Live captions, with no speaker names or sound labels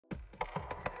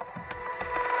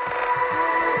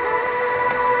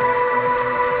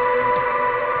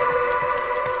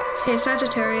Hey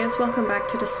Sagittarius, welcome back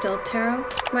to Distilled Tarot.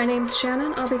 My name's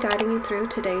Shannon. I'll be guiding you through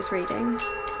today's reading.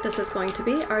 This is going to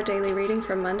be our daily reading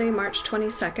for Monday, March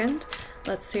 22nd.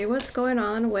 Let's see what's going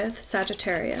on with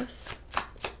Sagittarius.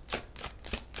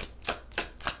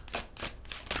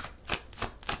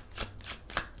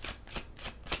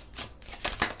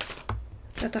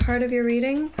 At the heart of your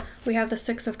reading, we have the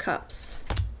Six of Cups.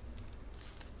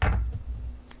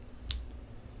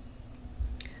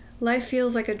 Life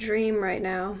feels like a dream right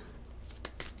now.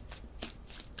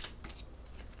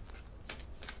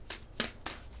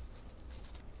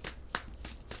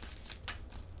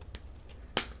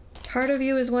 Part of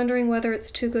you is wondering whether it's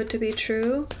too good to be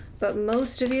true, but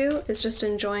most of you is just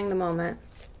enjoying the moment.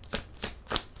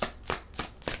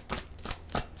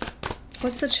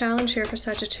 What's the challenge here for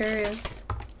Sagittarius?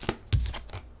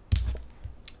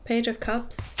 Page of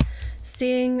Cups.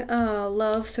 Seeing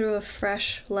love through a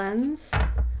fresh lens.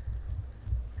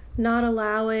 Not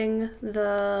allowing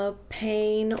the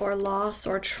pain or loss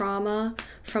or trauma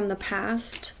from the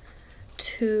past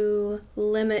to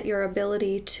limit your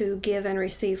ability to give and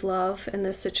receive love in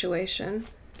this situation.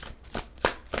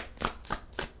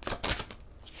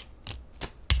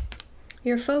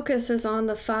 Your focus is on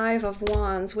the Five of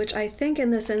Wands, which I think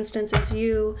in this instance is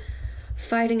you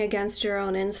fighting against your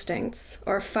own instincts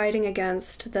or fighting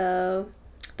against the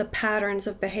patterns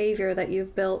of behavior that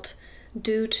you've built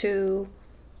due to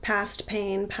past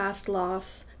pain, past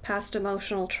loss, past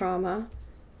emotional trauma.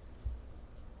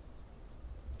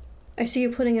 I see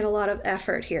you putting in a lot of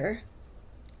effort here,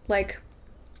 like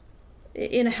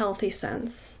in a healthy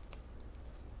sense.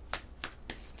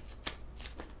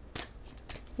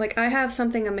 Like, I have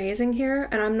something amazing here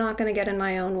and I'm not going to get in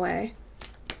my own way.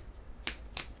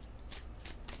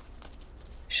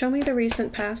 Show me the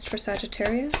recent past for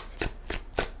Sagittarius.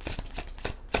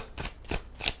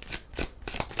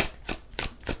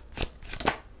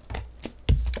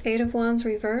 Eight of Wands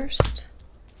reversed.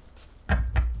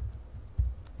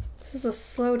 This is a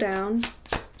slowdown.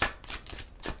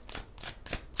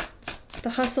 The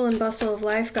hustle and bustle of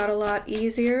life got a lot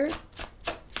easier.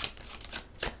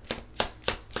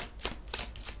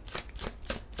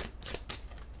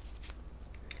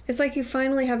 It's like you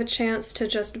finally have a chance to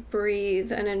just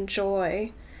breathe and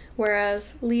enjoy,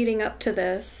 whereas leading up to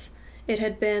this, it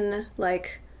had been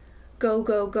like go,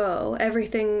 go, go.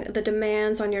 Everything, the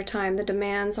demands on your time, the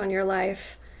demands on your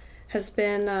life has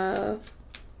been a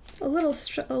little,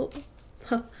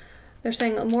 they're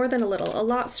saying more than a little, a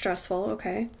lot stressful,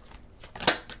 okay.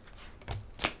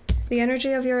 The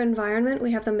energy of your environment,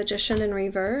 we have the Magician in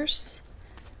reverse.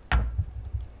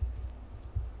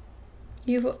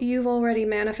 You've already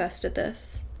manifested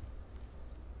this.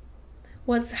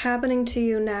 What's happening to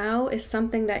you now is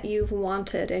something that you've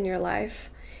wanted in your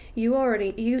life.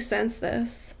 You sense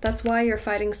this. That's why you're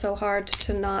fighting so hard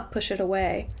to not push it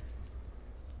away.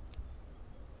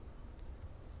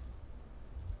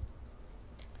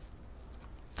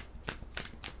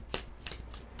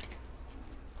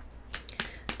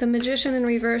 The Magician in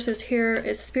reverse is here,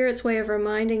 is Spirit's way of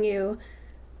reminding you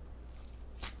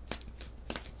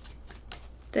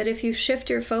that if you shift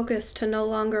your focus to no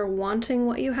longer wanting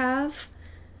what you have,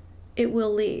 it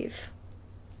will leave.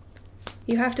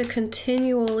 You have to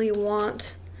continually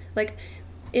want, like,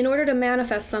 in order to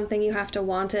manifest something, you have to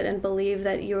want it and believe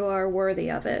that you are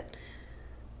worthy of it.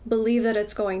 Believe that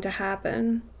it's going to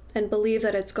happen, and believe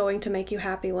that it's going to make you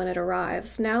happy when it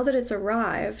arrives. Now that it's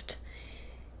arrived,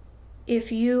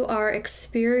 if you are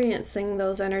experiencing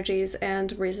those energies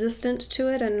and resistant to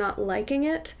it and not liking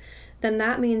it, then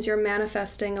that means you're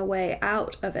manifesting a way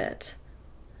out of it.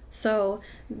 So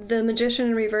the Magician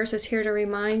in reverse is here to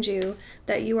remind you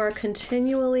that you are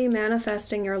continually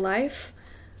manifesting your life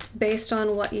based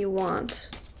on what you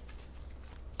want.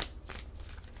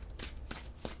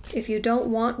 If you don't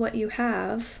want what you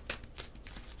have,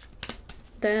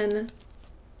 then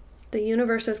the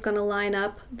universe is going to line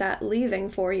up that leaving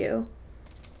for you.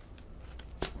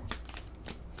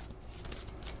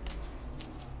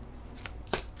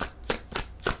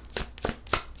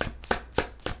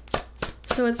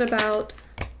 So it's about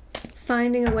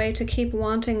finding a way to keep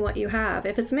wanting what you have.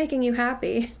 If it's making you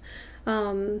happy,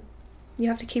 you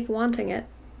have to keep wanting it.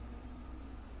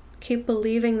 Keep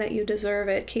believing that you deserve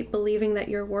it. Keep believing that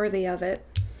you're worthy of it.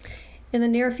 In the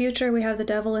near future, we have the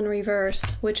Devil in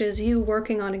reverse, which is you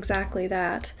working on exactly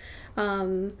that.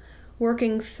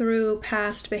 Working through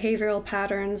past behavioral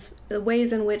patterns, the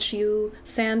ways in which you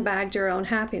sandbagged your own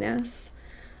happiness.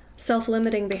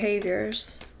 Self-limiting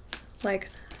behaviors, like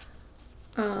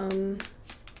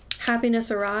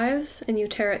happiness arrives and you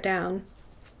tear it down.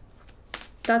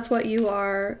 That's what you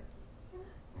are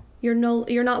you're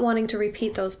not wanting to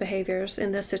repeat those behaviors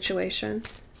in this situation.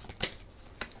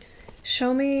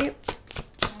 Show me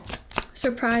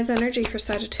surprise energy for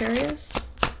Sagittarius.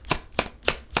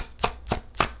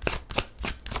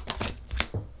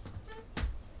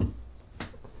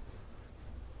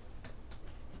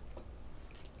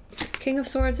 King of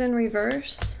Swords in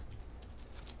reverse.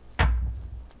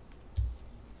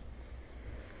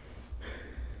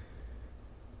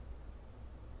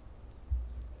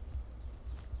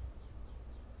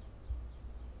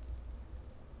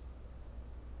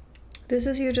 This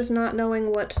is you just not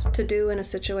knowing what to do in a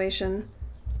situation,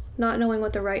 not knowing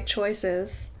what the right choice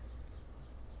is.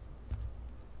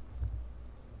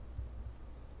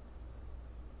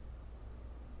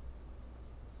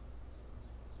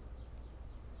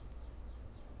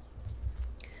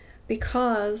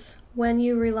 Because when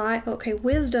you rely, okay,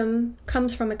 wisdom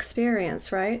comes from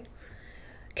experience, right?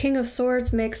 King of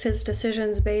Swords makes his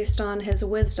decisions based on his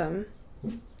wisdom.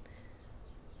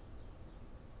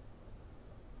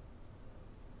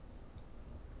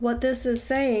 What this is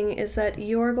saying is that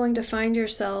you're going to find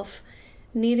yourself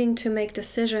needing to make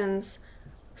decisions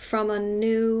from a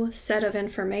new set of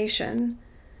information.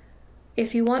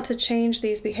 If you want to change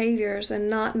these behaviors and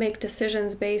not make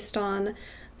decisions based on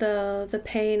the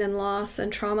pain and loss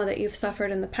and trauma that you've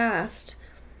suffered in the past,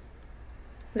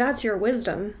 that's your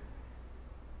wisdom.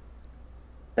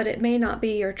 But it may not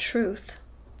be your truth.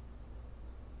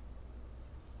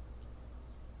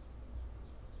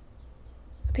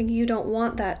 I think you don't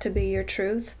want that to be your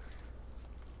truth.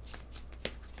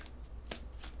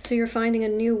 So you're finding a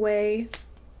new way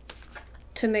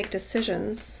to make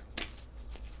decisions.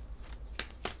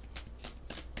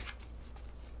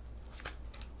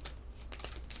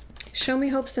 Show me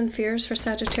hopes and fears for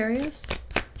Sagittarius.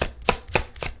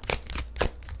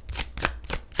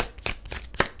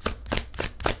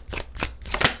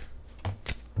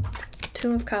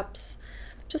 Two of Cups.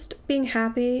 Just being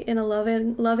happy in a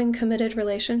loving, committed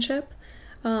relationship.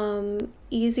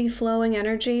 Easy flowing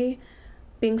energy,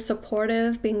 being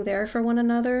supportive, being there for one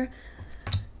another.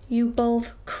 You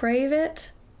both crave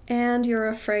it and you're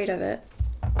afraid of it.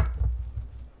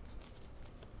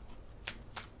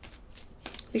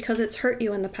 Because it's hurt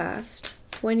you in the past.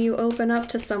 When you open up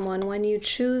to someone, when you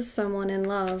choose someone in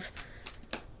love,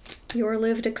 your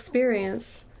lived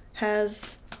experience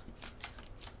has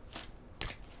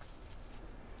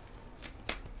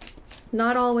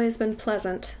not always been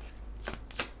pleasant.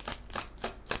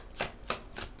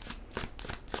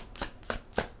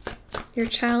 Your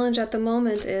challenge at the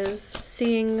moment is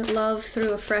seeing love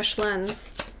through a fresh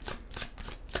lens.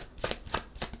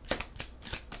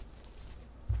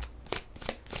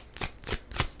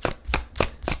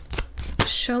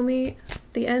 Show me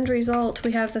the end result.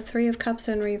 We have the Three of Cups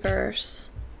in reverse.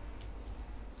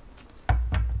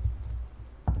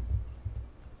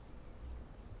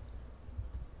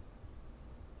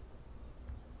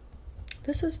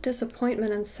 This is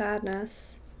disappointment and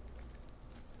sadness.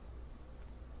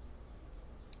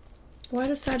 Why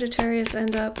does Sagittarius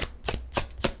end up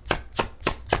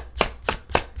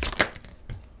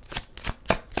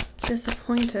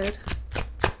disappointed?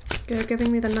 They're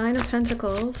giving me the Nine of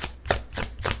Pentacles.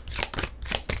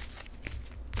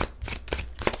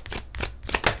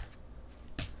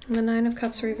 And the Nine of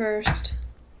Cups reversed.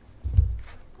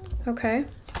 Okay.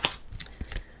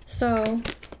 So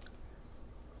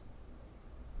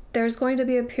there's going to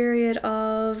be a period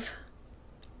of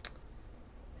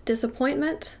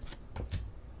disappointment,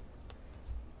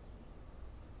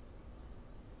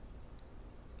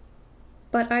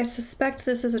 but I suspect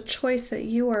this is a choice that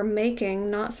you are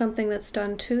making, not something that's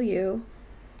done to you,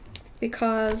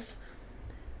 because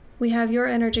we have your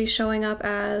energy showing up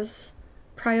as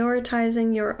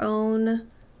prioritizing your own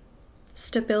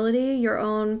stability, your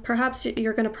own, perhaps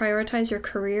you're going to prioritize your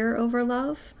career over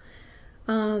love.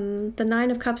 The Nine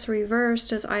of Cups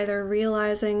reversed is either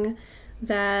realizing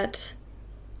that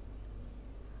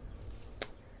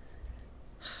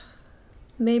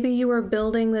maybe you were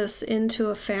building this into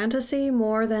a fantasy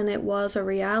more than it was a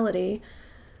reality.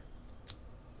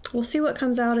 We'll see what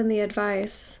comes out in the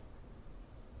advice.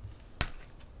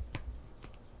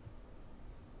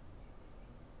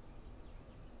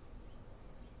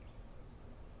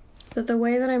 But the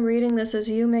way that I'm reading this is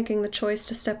you making the choice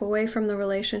to step away from the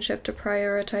relationship to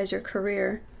prioritize your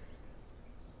career.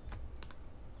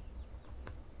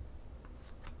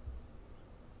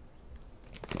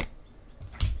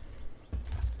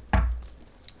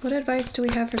 What advice do we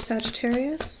have for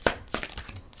Sagittarius?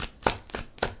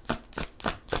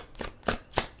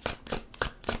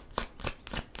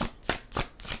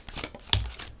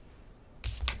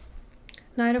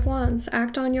 Knight of Wands,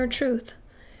 act on your truth.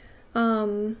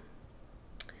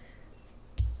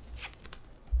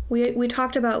 We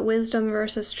talked about wisdom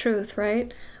versus truth,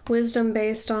 right? Wisdom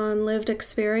based on lived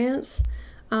experience.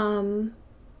 Knight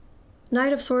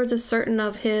of Swords is certain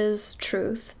of his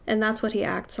truth, and that's what he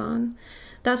acts on.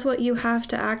 That's what you have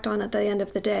to act on at the end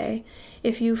of the day.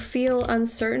 If you feel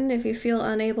uncertain, if you feel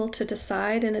unable to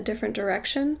decide in a different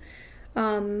direction,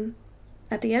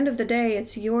 at the end of the day,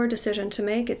 it's your decision to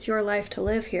make. It's your life to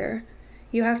live here.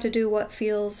 You have to do what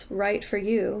feels right for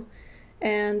you,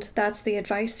 and that's the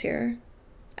advice here.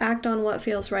 Act on what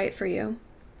feels right for you.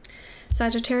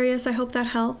 Sagittarius, I hope that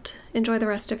helped. Enjoy the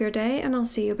rest of your day, and I'll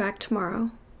see you back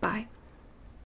tomorrow. Bye.